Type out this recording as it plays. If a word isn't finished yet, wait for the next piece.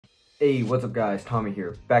Hey, what's up guys, Tommy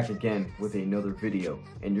here, back again with another video,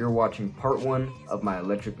 and you're watching part 1 of my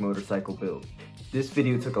electric motorcycle build. This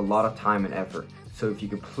video took a lot of time and effort, so if you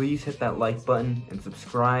could please hit that like button and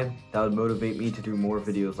subscribe, that would motivate me to do more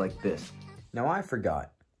videos like this. Now I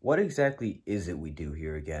forgot, what exactly is it we do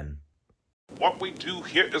here again? What we do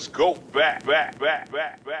here is go back.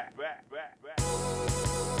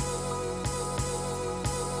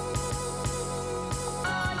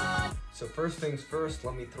 So first things first,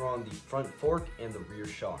 let me throw on the front fork and the rear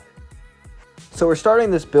shock. So we're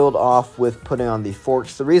starting this build off with putting on the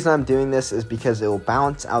forks. The reason I'm doing this is because it will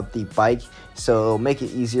balance out the bike, so it'll make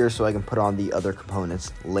it easier so I can put on the other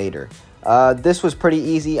components later. This was pretty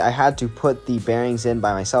easy. I had to put the bearings in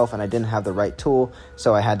by myself and I didn't have the right tool,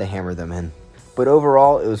 so I had to hammer them in. But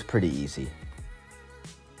overall, it was pretty easy.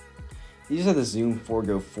 These are the Zoom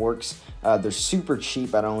Forgo forks. They're super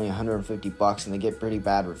cheap at only 150 bucks and they get pretty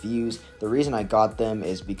bad reviews. The reason I got them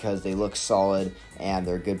is because they look solid and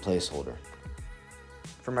they're a good placeholder.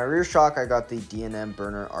 For my rear shock, I got the D&M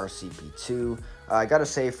Burner RCP2. I gotta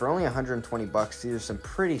say, for only 120 bucks, these are some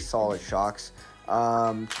pretty solid shocks.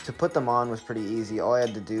 To put them on was pretty easy. All I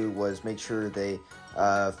had to do was make sure they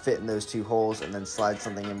fit in those two holes and then slide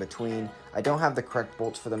something in between. I don't have the correct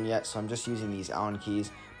bolts for them yet, so I'm just using these Allen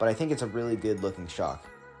keys, but I think it's a really good looking shock.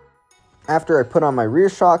 After I put on my rear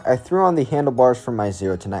shock, I threw on the handlebars from my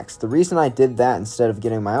Zero 10X. The reason I did that instead of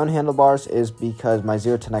getting my own handlebars is because my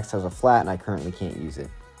Zero 10X has a flat and I currently can't use it.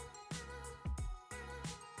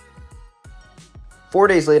 4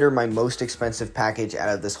 days later, my most expensive package out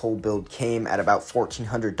of this whole build came at about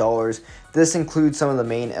 $1,400. This includes some of the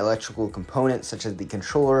main electrical components such as the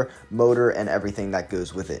controller, motor, and everything that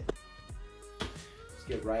goes with it. Let's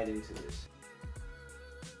get right into this.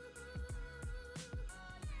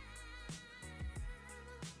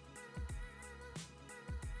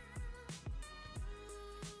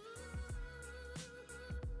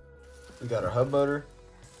 We got our hub motor,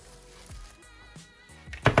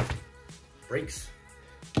 Brakes,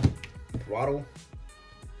 throttle,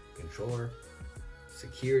 controller,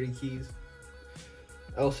 security keys,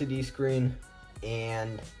 LCD screen,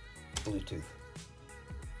 and Bluetooth.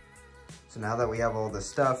 So now that we have all this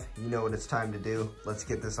stuff, you know what it's time to do. Let's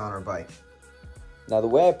get this on our bike. Now the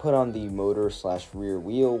way I put on the motor / rear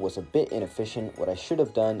wheel was a bit inefficient. What I should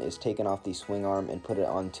have done is taken off the swing arm and put it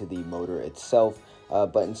onto the motor itself.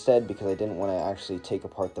 But instead, because I didn't want to actually take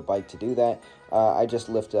apart the bike to do that, I just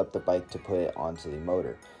lifted up the bike to put it onto the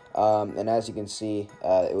motor. And as you can see,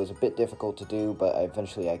 it was a bit difficult to do, but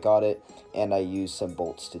eventually I got it, and I used some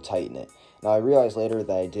bolts to tighten it. Now I realized later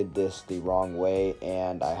that I did this the wrong way,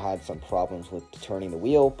 and I had some problems with turning the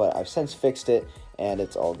wheel, but I've since fixed it, and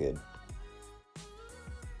it's all good.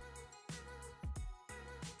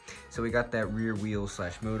 So we got that rear wheel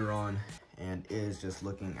 / motor on, and it is just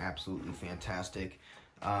looking absolutely fantastic.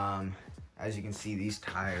 As you can see, these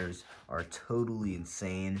tires are totally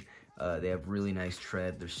insane. They have really nice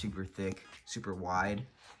tread. They're super thick, super wide,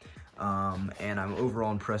 and I'm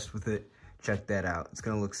overall impressed with it. Check that out. It's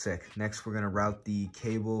gonna look sick. Next, we're gonna route the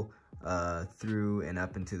cable through and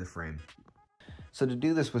up into the frame. So to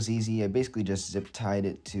do this was easy. I basically just zip tied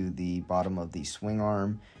it to the bottom of the swing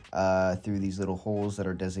arm through these little holes that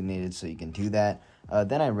are designated so you can do that.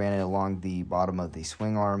 Then I ran it along the bottom of the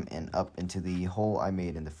swing arm and up into the hole I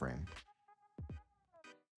made in the frame.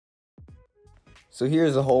 So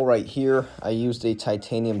here's the hole right here. I used a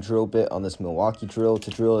titanium drill bit on this Milwaukee drill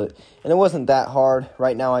to drill it, and it wasn't that hard.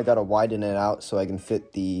 Right now I gotta widen it out so I can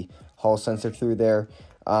fit the hall sensor through there.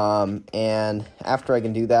 And after I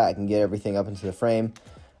can do that, I can get everything up into the frame.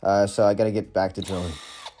 So I gotta get back to drilling.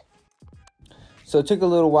 So it took a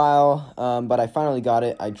little while, but I finally got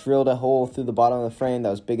it. I drilled a hole through the bottom of the frame that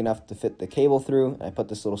was big enough to fit the cable through. I put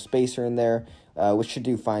this little spacer in there, which should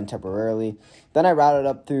do fine temporarily. Then I routed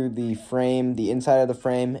up through the frame, the inside of the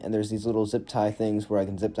frame, and there's these little zip tie things where I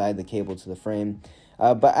can zip tie the cable to the frame.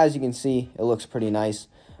 But as you can see, it looks pretty nice.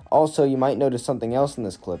 Also, you might notice something else in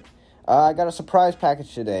this clip. I got a surprise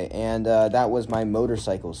package today, and that was my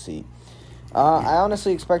motorcycle seat. I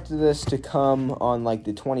honestly expected this to come on like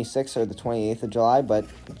the 26th or the 28th of July, but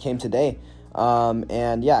it came today.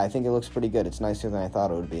 And yeah, I think it looks pretty good. It's nicer than I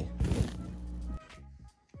thought it would be.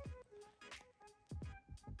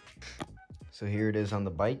 So here it is on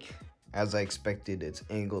the bike. As I expected, it's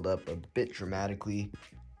angled up a bit dramatically,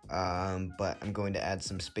 but I'm going to add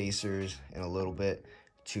some spacers in a little bit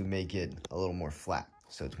to make it a little more flat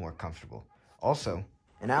so it's more comfortable. Also,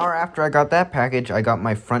 an hour after I got that package, I got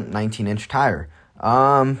my front 19-inch tire.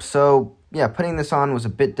 So yeah, putting this on was a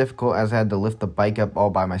bit difficult as I had to lift the bike up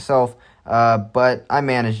all by myself. but I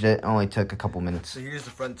managed it. It only took a couple minutes. So here's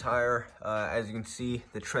the front tire. As you can see,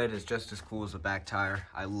 the tread is just as cool as the back tire.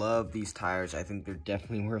 I love these tires. I think they're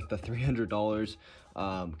definitely worth the $300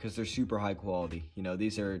 because they're super high quality.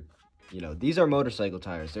 These are motorcycle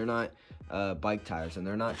tires. They're not bike tires, and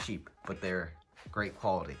they're not cheap, but they're great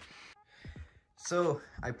quality. So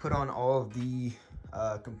I put on all of the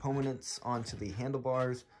components onto the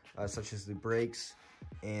handlebars, such as the brakes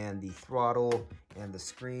and the throttle and the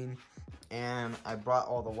screen, and I brought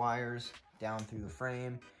all the wires down through the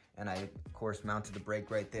frame, and I of course mounted the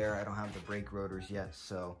brake right there. I don't have the brake rotors yet,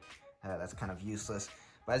 so that's kind of useless,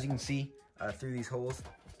 but as you can see through these holes,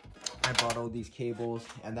 I brought all these cables,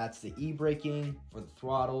 and that's the e-braking for the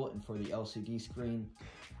throttle and for the LCD screen.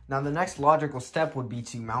 Now the next logical step would be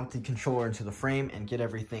to mount the controller into the frame and get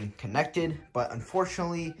everything connected, but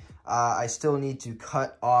unfortunately I still need to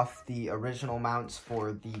cut off the original mounts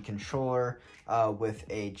for the controller with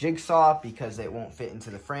a jigsaw because it won't fit into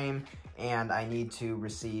the frame, and I need to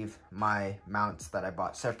receive my mounts that I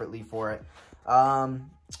bought separately for it.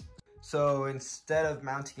 So instead of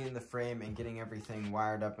mounting in the frame and getting everything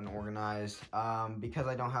wired up and organized, because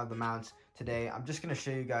I don't have the mounts today, I'm just going to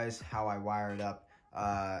show you guys how I wire it up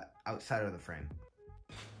outside of the frame.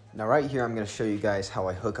 Now right here, I'm going to show you guys how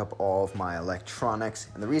I hook up all of my electronics,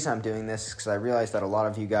 and the reason I'm doing this is because I realize that a lot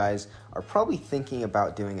of you guys are probably thinking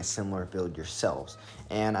about doing a similar build yourselves,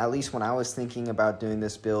 and at least when I was thinking about doing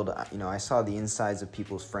this build, I saw the insides of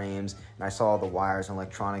people's frames, and I saw all the wires and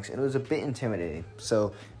electronics, and it was a bit intimidating.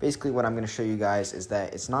 So basically what I'm going to show you guys is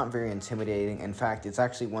that it's not very intimidating. In fact, it's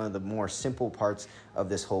actually one of the more simple parts of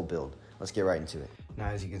this whole build. Let's get right into it. Now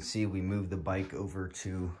as you can see, we moved the bike over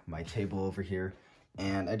to my table over here.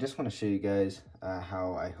 And I just want to show you guys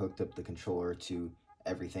how I hooked up the controller to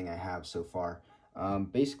everything I have so far.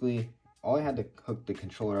 Basically, all I had to hook the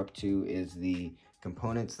controller up to is the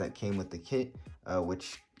components that came with the kit,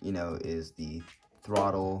 which, is the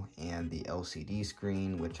throttle and the LCD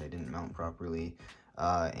screen, which I didn't mount properly,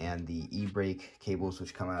 and the e-brake cables,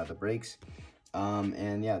 which come out of the brakes.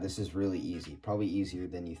 And yeah, this is really easy, probably easier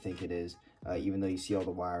than you think it is. Even though you see all the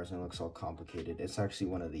wires and it looks all complicated, it's actually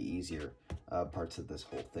one of the easier parts of this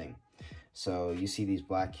whole thing. So you see these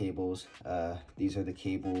black cables, these are the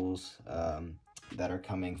cables that are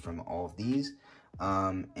coming from all of these,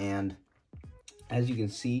 and as you can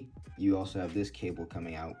see, you also have this cable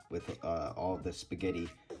coming out with all of the spaghetti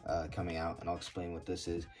coming out, and I'll explain what this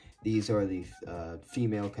is. These are the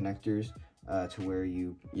female connectors to where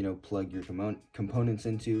you plug your components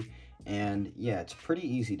into. And yeah, it's pretty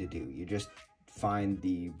easy to do. You just find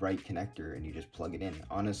the right connector and you just plug it in.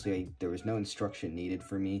 Honestly, there was no instruction needed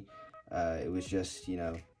for me. It was just,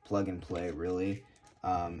 plug and play, really.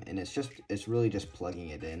 And it's really just plugging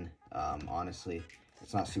it in. Honestly,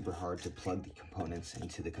 it's not super hard to plug the components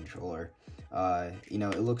into the controller.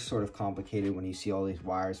 It looks sort of complicated when you see all these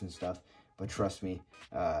wires and stuff, but trust me,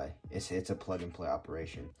 it's a plug and play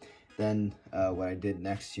operation. Then what I did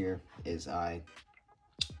next here is I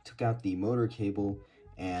took out the motor cable,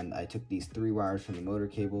 and I took these 3 wires from the motor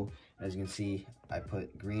cable. As you can see, I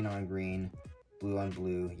put green on green, blue on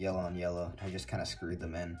blue, yellow on yellow. I just kind of screwed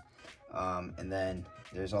them in. And then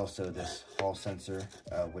there's also this hall sensor,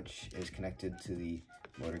 which is connected to the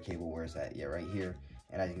motor cable. Where is that? Yeah, right here.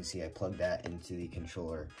 And as you can see, I plugged that into the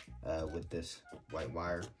controller with this white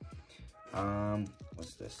wire.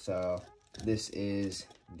 What's this? So this is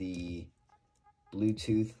the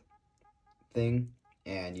Bluetooth thing,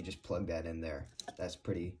 and you just plug that in there. That's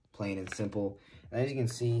pretty plain and simple. And as you can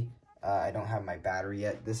see, I don't have my battery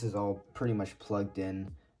yet. This is all pretty much plugged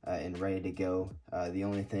in and ready to go. The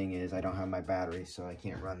only thing is I don't have my battery, so I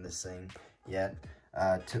can't run this thing yet.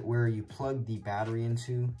 To where you plug the battery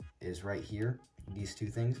into is right here, these 2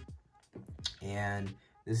 things. And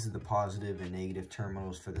this is the positive and negative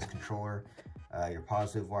terminals for this controller. Your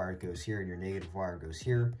positive wire goes here and your negative wire goes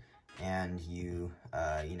here. And you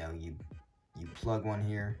plug one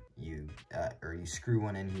here, or you screw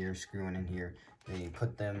one in here, then you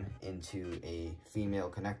put them into a female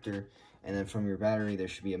connector, and then from your battery there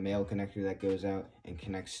should be a male connector that goes out and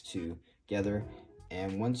connects together.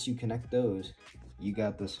 And once you connect those, you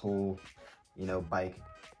got this whole bike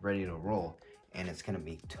ready to roll, and it's gonna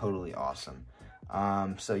be totally awesome.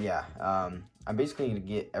 So yeah, I'm basically gonna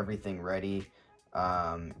get everything ready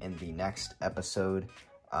in the next episode,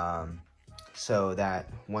 so that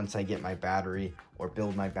once I get my battery or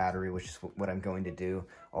build my battery, which is what I'm going to do,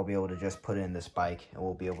 I'll be able to just put it in this bike and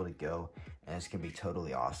we'll be able to go, and it's gonna be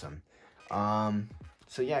totally awesome.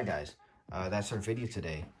 So yeah, guys, that's our video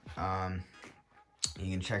today.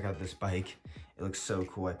 You can check out this bike. It looks so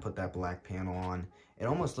cool. I put that black panel on. it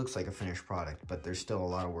almost looks like a finished product, but there's still a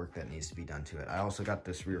lot of work that needs to be done to it. I also got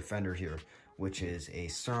this rear fender here, which is a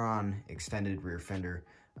Sur-Ron extended rear fender,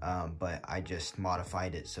 but I just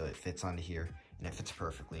modified it so it fits onto here, and it fits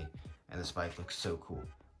perfectly, and this bike looks so cool.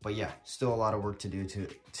 But yeah, still a lot of work to do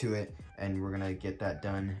to it, and we're gonna get that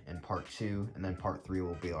done in part 2, and then part 3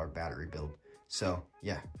 will be our battery build. So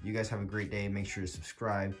yeah, you guys have a great day. Make sure to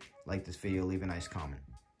subscribe, like this video, leave a nice comment.